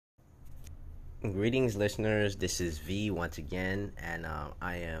Greetings, listeners. This is V once again, and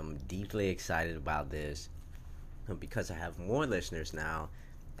I am deeply excited about this because I have more listeners now,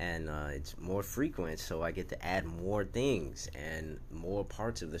 and it's more frequent, so I get to add more things and more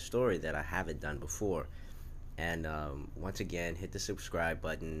parts of the story that I haven't done before. And once again, hit the subscribe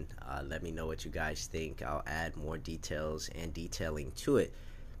button. Let me know what you guys think. I'll add more details and detailing to it.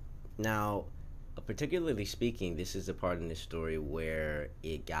 Now, particularly speaking, this is the part in the story where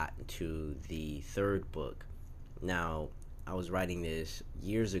it got to the third book. Now, I was writing this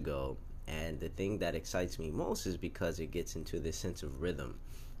years ago, and the thing that excites me most is because it gets into this sense of rhythm.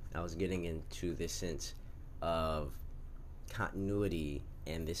 I was getting into this sense of continuity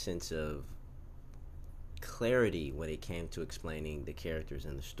and this sense of clarity when it came to explaining the characters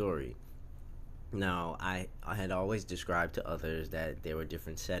in the story. Now, I had always described to others that there were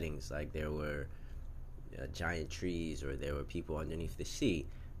different settings, like there were giant trees or there were people underneath the sea.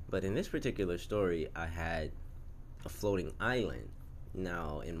 But in this particular story, I had a floating island.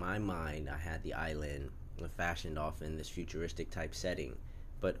 Now, in my mind, I had the island fashioned off in this futuristic type setting.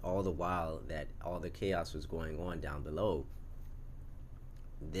 But all the while that all the chaos was going on down below,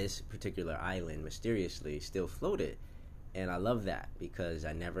 this particular island mysteriously still floated. And I love that because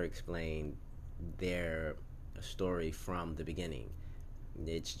I never explained their story from the beginning.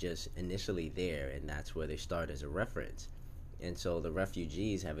 It's just initially there, and that's where they start as a reference. And so the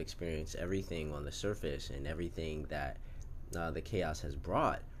refugees have experienced everything on the surface and everything that the chaos has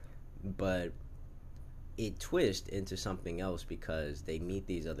brought, but it twists into something else because they meet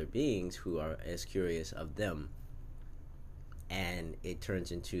these other beings who are as curious of them, and it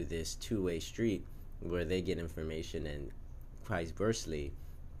turns into this two-way street where they get information and vice versa.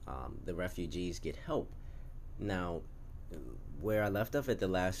 The refugees get help. Now, where I left off at the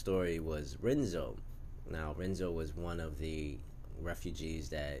last story was Renzo. Now, Renzo was one of the refugees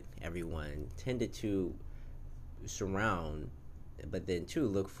that everyone tended to surround, but then too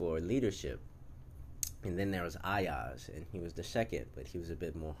look for leadership. And then there was Ayaz, and he was the second, but he was a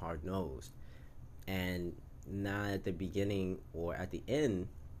bit more hard nosed. And now at the beginning, or at the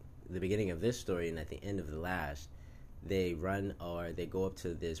beginning of this story, and at the end of the last, they run or they go up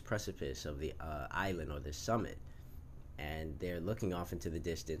to this precipice of the island or the summit, and they're looking off into the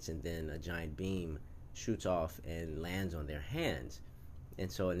distance, and then a giant beam shoots off and lands on their hands.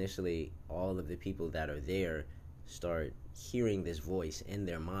 And so initially, all of the people that are there start hearing this voice in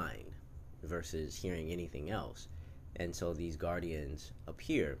their mind versus hearing anything else. And so these guardians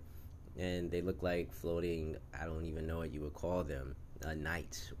appear, and they look like floating, I don't even know what you would call them,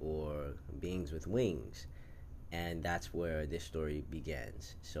 knights or beings with wings. And that's where this story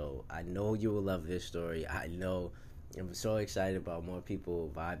begins. So I know you will love this story. I know I'm so excited about more people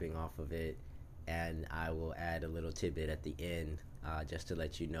vibing off of it, and I will add a little tidbit at the end just to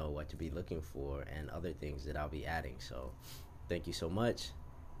let you know what to be looking for and other things that I'll be adding. So thank you so much,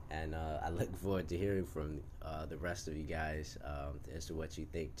 and I look forward to hearing from the rest of you guys as to what you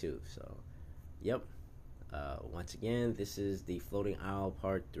think too. So, yep. Once again, this is the Floating Isle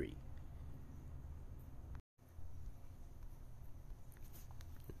Part 3.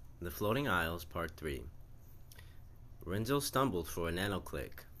 The Floating Isles Part 3. Renzo stumbled for a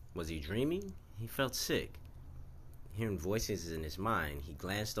nanoclick. Was he dreaming? He felt sick. Hearing voices in his mind, he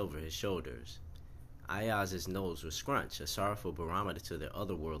glanced over his shoulders. Ayaz's nose was scrunched, a sorrowful barometer to their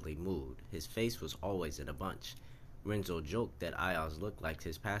otherworldly mood. His face was always in a bunch. Renzo joked that Ayaz looked like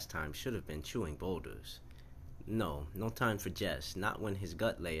his pastime should have been chewing boulders. No, no time for jest, not when his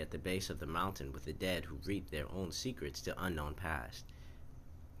gut lay at the base of the mountain with the dead who reaped their own secrets to unknown past.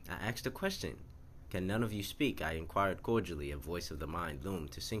 I asked a question. Can none of you speak? I inquired cordially, a voice of the mind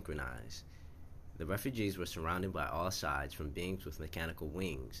loomed to synchronize. The refugees were surrounded by all sides from beings with mechanical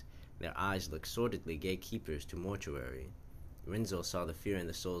wings. Their eyes looked sordidly gatekeepers to mortuary. Renzo saw the fear in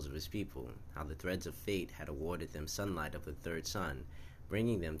the souls of his people, how the threads of fate had awarded them sunlight of the third sun,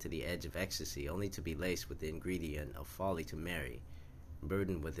 bringing them to the edge of ecstasy only to be laced with the ingredient of folly to marry.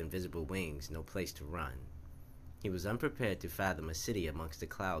 Burdened with invisible wings, no place to run. He was unprepared to fathom a city amongst the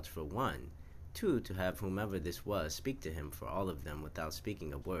clouds for one, two, to have whomever this was speak to him for all of them without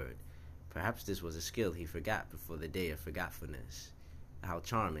speaking a word. Perhaps this was a skill he forgot before the day of forgetfulness. How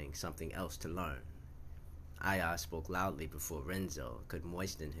charming, something else to learn. Ayaz spoke loudly before Renzo could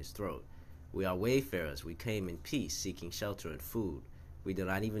moisten his throat. We are wayfarers. We came in peace, seeking shelter and food. We do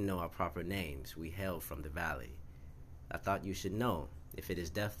not even know our proper names. We hail from the valley. I thought you should know. If it is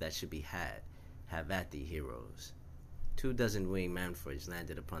death that should be had, have at thee, heroes. 24 winged manfords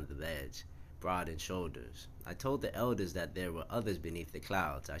landed upon the ledge, broad in shoulders. I told the elders that there were others beneath the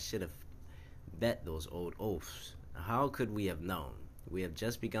clouds. I should have bet those old oafs. How could we have known? We have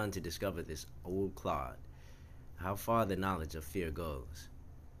just begun to discover this old clod, how far the knowledge of fear goes.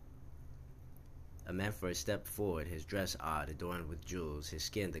 A man for a step forward, his dress odd, adorned with jewels, his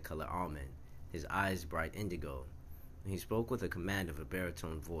skin the color almond, his eyes bright indigo. He spoke with the command of a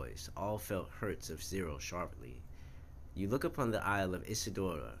baritone voice. All felt hurts of zero sharply. You look upon the isle of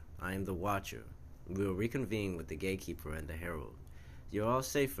Isidora. I am the watcher. We will reconvene with the gatekeeper and the herald. You are all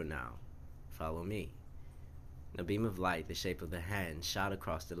safe for now. Follow me. A beam of light, the shape of the hand, shot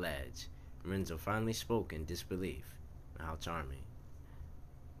across the ledge. Renzo finally spoke in disbelief. How charming.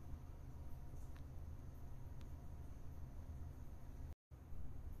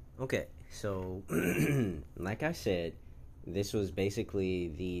 Okay, so like I said, this was basically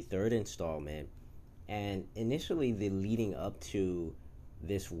the third installment, and initially the leading up to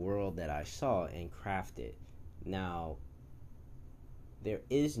this world that I saw and crafted. Now, there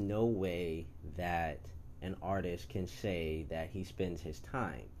is no way that an artist can say that he spends his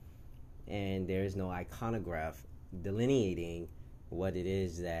time, and there is no iconograph delineating what it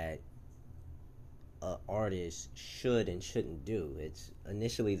is that an artist should and shouldn't do. It's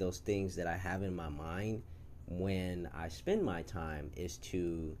initially those things that I have in my mind when I spend my time is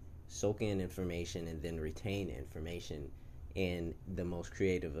to soak in information and then retain information in the most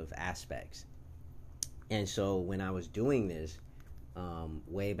creative of aspects. And so when I was doing this,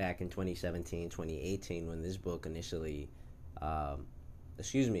 way back in 2017, 2018, when this book initially,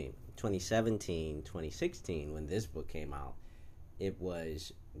 2017, 2016, when this book came out, it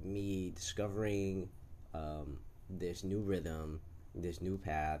was me discovering this new rhythm, this new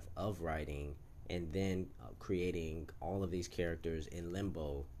path of writing, and then creating all of these characters in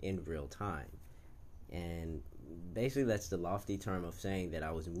limbo in real time. And basically that's the lofty term of saying that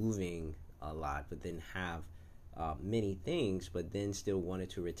I was moving a lot, but then have many things, but then still wanted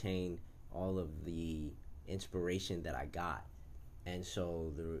to retain all of the inspiration that I got. And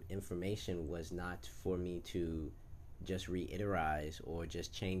so the information was not for me to just reiterate or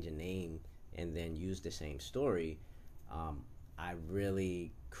just change a name and then use the same story. I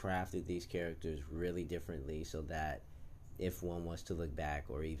really crafted these characters really differently so that if one was to look back,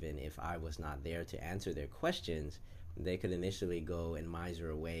 or even if I was not there to answer their questions, they could initially go and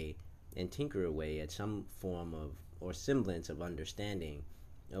miser away and tinker away at some form of or semblance of understanding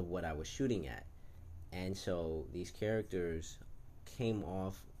of what I was shooting at. And so these characters came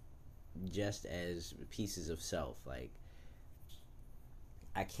off just as pieces of self. Like,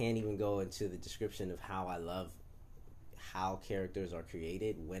 I can't even go into the description of how I love how characters are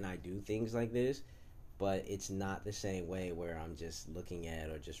created when I do things like this, but it's not the same way where I'm just looking at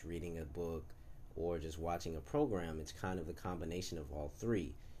or just reading a book or just watching a program. It's kind of the combination of all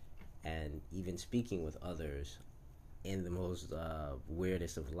three, and even speaking with others in the most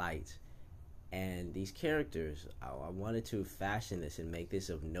weirdest of lights. And these characters, I wanted to fashion this and make this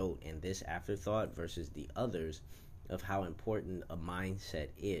of note and this afterthought versus the others of how important a mindset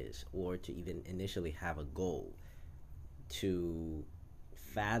is, or to even initially have a goal, to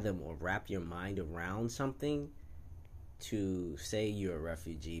fathom or wrap your mind around something, to say you're a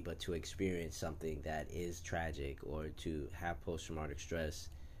refugee, but to experience something that is tragic, or to have post-traumatic stress,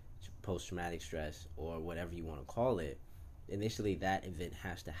 or whatever you want to call it. Initially, that event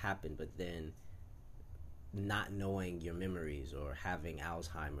has to happen, but then not knowing your memories or having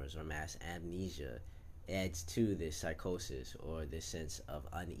Alzheimer's or mass amnesia adds to this psychosis or this sense of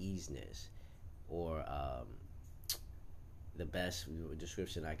uneasiness, or the best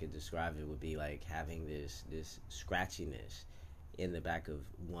description I could describe it would be like having this scratchiness in the back of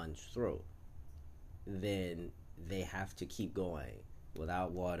one's throat. Then they have to keep going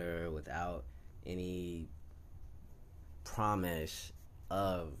without water, without any promise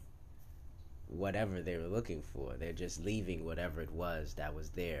of whatever they were looking for. They're just leaving whatever it was that was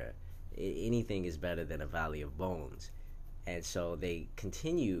there. Anything is better than a valley of bones. And so they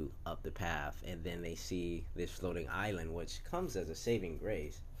continue up the path, and then they see this floating island, which comes as a saving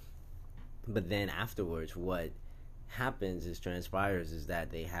grace. But then afterwards, what happens transpires is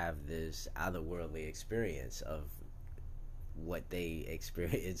that they have this otherworldly experience of what they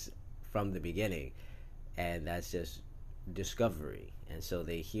experienced from the beginning, and that's just discovery. And so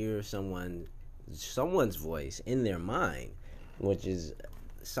they hear someone's voice in their mind, which is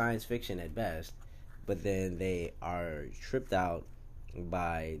science fiction at best, but then they are tripped out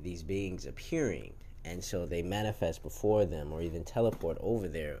by these beings appearing, and so they manifest before them or even teleport over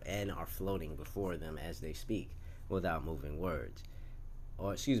there and are floating before them as they speak without moving words,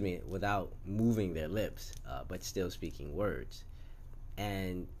 or without moving their lips, but still speaking words.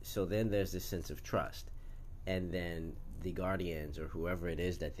 And so then there's this sense of trust, and then the guardians or whoever it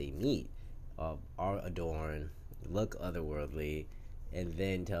is that they meet are adorned, look otherworldly, and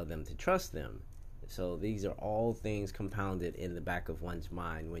then tell them to trust them. So these are all things compounded in the back of one's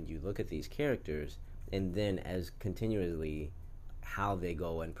mind when you look at these characters, and then as continually how they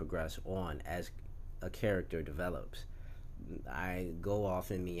go and progress on as a character develops. I go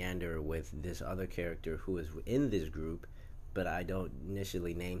off and meander with this other character who is in this group, but I don't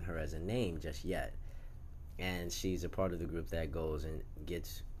initially name her as a name just yet. And she's a part of the group that goes and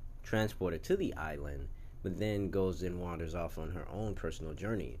gets transported to the island, but then goes and wanders off on her own personal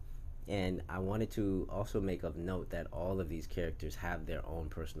journey. And I wanted to also make a note that all of these characters have their own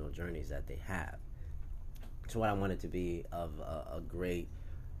personal journeys that they have. So what I wanted to be of a great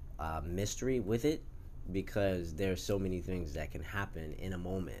mystery with it, because there's so many things that can happen in a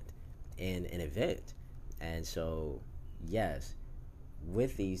moment, in an event. And so, yes,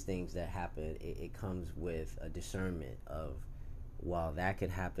 with these things that happen, it comes with a discernment of, well, that could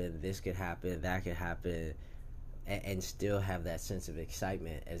happen, this could happen, that could happen, and still have that sense of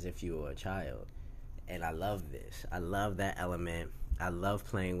excitement as if you were a child. And I love this. I love that element. I love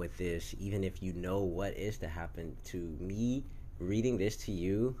playing with this, even if you know what is to happen. To me, reading this to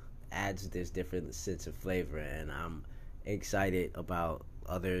you adds this different sense of flavor, and I'm excited about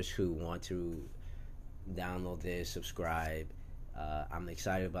others who want to download this, subscribe. I'm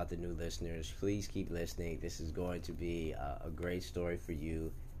excited about the new listeners. Please keep listening. This is going to be a great story for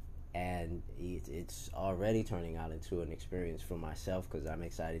you, and it's already turning out into an experience for myself, because I'm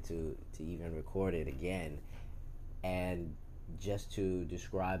excited to even record it again, and just to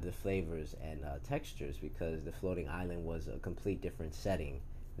describe the flavors and textures, because the floating island was a complete different setting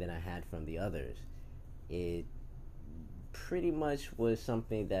than I had from the others. It pretty much was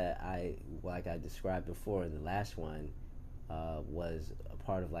something that like I described before in the last one, was a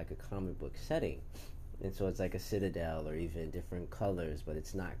part of like a comic book setting. And so it's like a citadel, or even different colors, but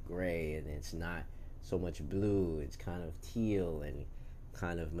it's not gray, and it's not so much blue. It's kind of teal and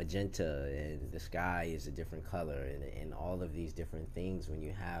kind of magenta, and the sky is a different color, and all of these different things when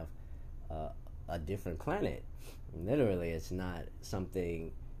you have a different planet. Literally, it's not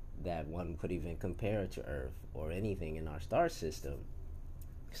something that one could even compare to Earth or anything in our star system.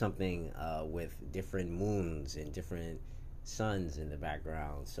 Something with different moons and different suns in the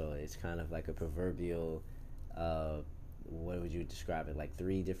background. So it's kind of like a proverbial, what would you describe it, like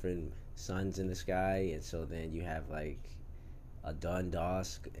 3 different suns in the sky. And so then you have like a dawn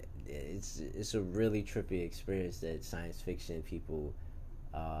dusk. It's a really trippy experience that science fiction people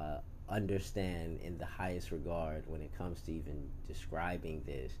understand in the highest regard when it comes to even describing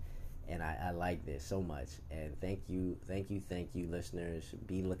this. And I like this so much. And thank you, listeners.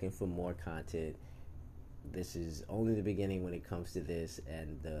 Be looking for more content. This is only the beginning when it comes to this,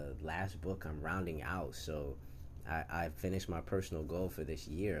 and the last book I'm rounding out. So I finished my personal goal for this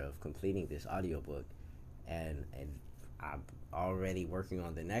year of completing this audiobook, and I'm already working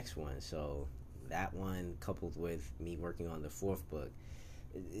on the next one. So that one, coupled with me working on the 4th book,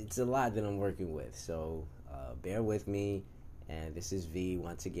 it's a lot that I'm working with. So bear with me. And this is V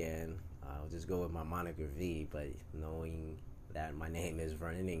once again. I'll just go with my moniker V, but knowing that my name is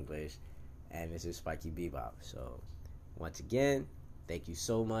Vernon English, and this is Spiky Bebop. So once again, thank you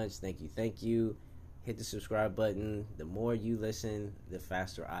so much. Thank you. Hit the subscribe button. The more you listen, the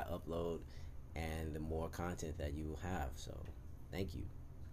faster I upload, and the more content that you will have. So thank you.